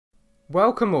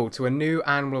Welcome all to a new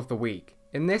Animal of the Week.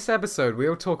 In this episode we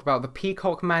will talk about the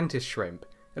peacock mantis shrimp.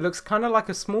 It looks kinda like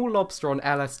a small lobster on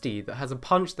LSD that has a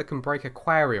punch that can break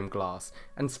aquarium glass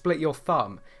and split your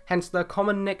thumb, hence their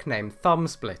common nickname thumb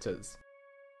splitters.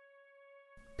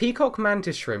 Peacock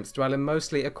mantis shrimps dwell in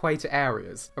mostly equator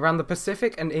areas, around the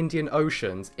Pacific and Indian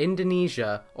Oceans,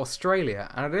 Indonesia, Australia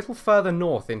and a little further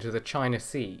north into the China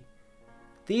Sea.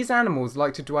 These animals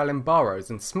like to dwell in burrows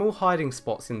and small hiding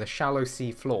spots in the shallow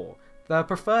sea floor. Their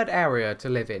preferred area to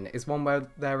live in is one where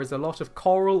there is a lot of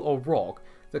coral or rock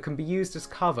that can be used as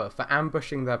cover for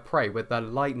ambushing their prey with their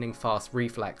lightning fast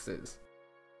reflexes.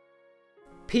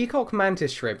 Peacock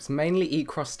mantis shrimps mainly eat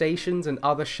crustaceans and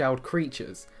other shelled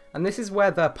creatures, and this is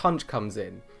where their punch comes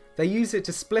in. They use it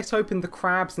to split open the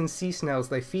crabs and sea snails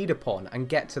they feed upon and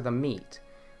get to the meat.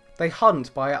 They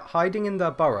hunt by hiding in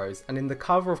their burrows and in the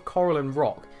cover of coral and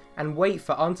rock, and wait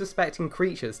for unsuspecting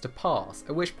creatures to pass,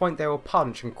 at which point they will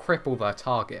punch and cripple their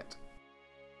target.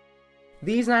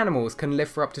 These animals can live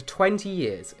for up to 20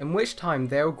 years, in which time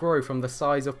they will grow from the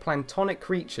size of planktonic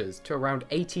creatures to around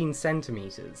 18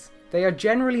 centimeters. They are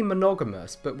generally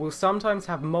monogamous, but will sometimes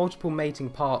have multiple mating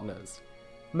partners.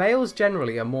 Males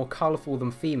generally are more colourful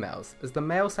than females, as the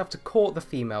males have to court the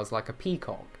females like a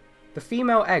peacock. The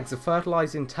female eggs are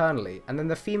fertilised internally, and then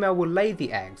the female will lay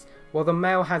the eggs, while the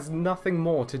male has nothing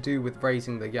more to do with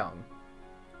raising the young.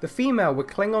 The female will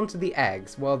cling onto the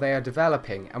eggs while they are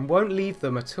developing and won't leave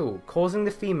them at all, causing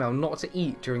the female not to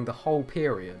eat during the whole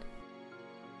period.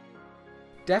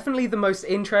 Definitely the most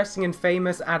interesting and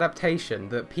famous adaptation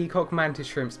that peacock mantis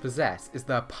shrimps possess is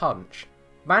their punch.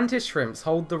 Mantis shrimps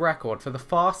hold the record for the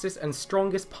fastest and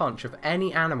strongest punch of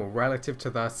any animal relative to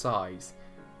their size.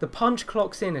 The punch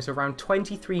clocks in at around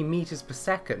 23 meters per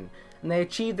second, and they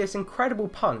achieve this incredible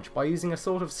punch by using a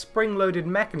sort of spring-loaded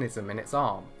mechanism in its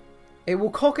arm. It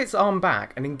will cock its arm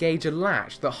back and engage a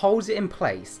latch that holds it in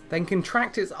place, then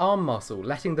contract its arm muscle,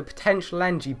 letting the potential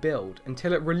energy build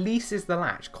until it releases the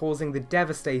latch, causing the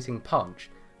devastating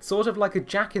punch, sort of like a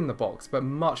jack-in-the-box but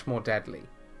much more deadly.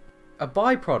 A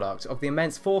byproduct of the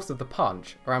immense force of the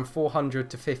punch, around 400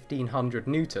 to 1500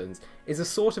 newtons, is a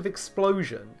sort of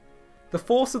explosion. The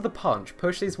force of the punch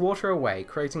pushes water away,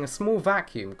 creating a small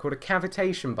vacuum called a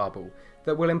cavitation bubble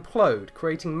that will implode,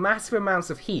 creating massive amounts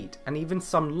of heat and even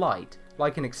some light,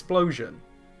 like an explosion.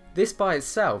 This by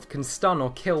itself can stun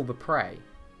or kill the prey.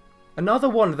 Another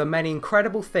one of the many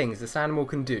incredible things this animal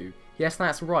can do, yes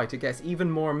that's right, it gets even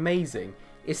more amazing,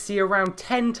 is see around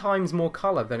 10 times more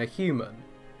colour than a human.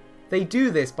 They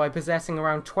do this by possessing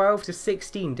around 12 to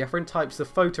 16 different types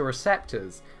of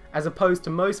photoreceptors, as opposed to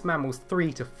most mammals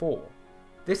 3 to 4.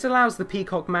 This allows the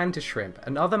peacock mantis shrimp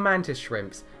and other mantis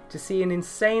shrimps to see an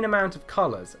insane amount of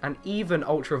colours and even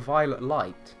ultraviolet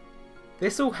light.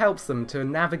 This all helps them to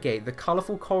navigate the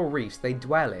colourful coral reefs they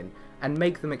dwell in and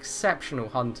make them exceptional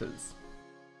hunters.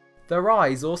 Their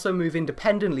eyes also move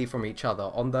independently from each other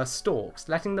on their stalks,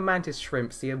 letting the mantis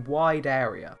shrimp see a wide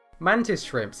area. Mantis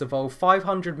shrimps evolved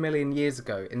 500 million years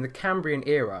ago in the Cambrian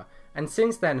era, and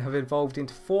since then have evolved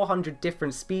into 400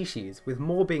 different species, with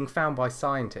more being found by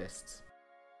scientists.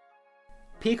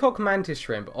 Peacock mantis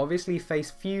shrimp obviously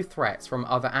face few threats from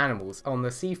other animals on the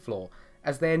seafloor,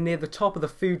 as they are near the top of the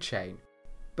food chain,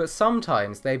 but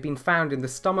sometimes they have been found in the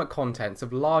stomach contents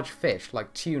of large fish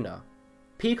like tuna.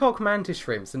 Peacock mantis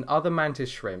shrimps and other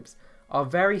mantis shrimps are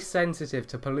very sensitive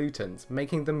to pollutants,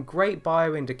 making them great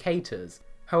bioindicators.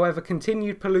 However,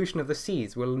 continued pollution of the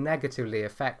seas will negatively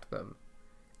affect them.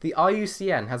 The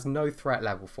IUCN has no threat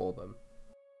level for them.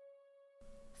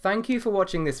 Thank you for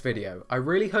watching this video. I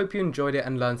really hope you enjoyed it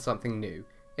and learned something new.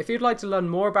 If you'd like to learn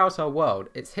more about our world,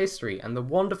 its history and the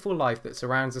wonderful life that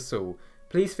surrounds us all,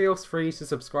 please feel free to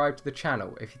subscribe to the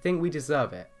channel if you think we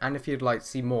deserve it and if you'd like to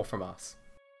see more from us.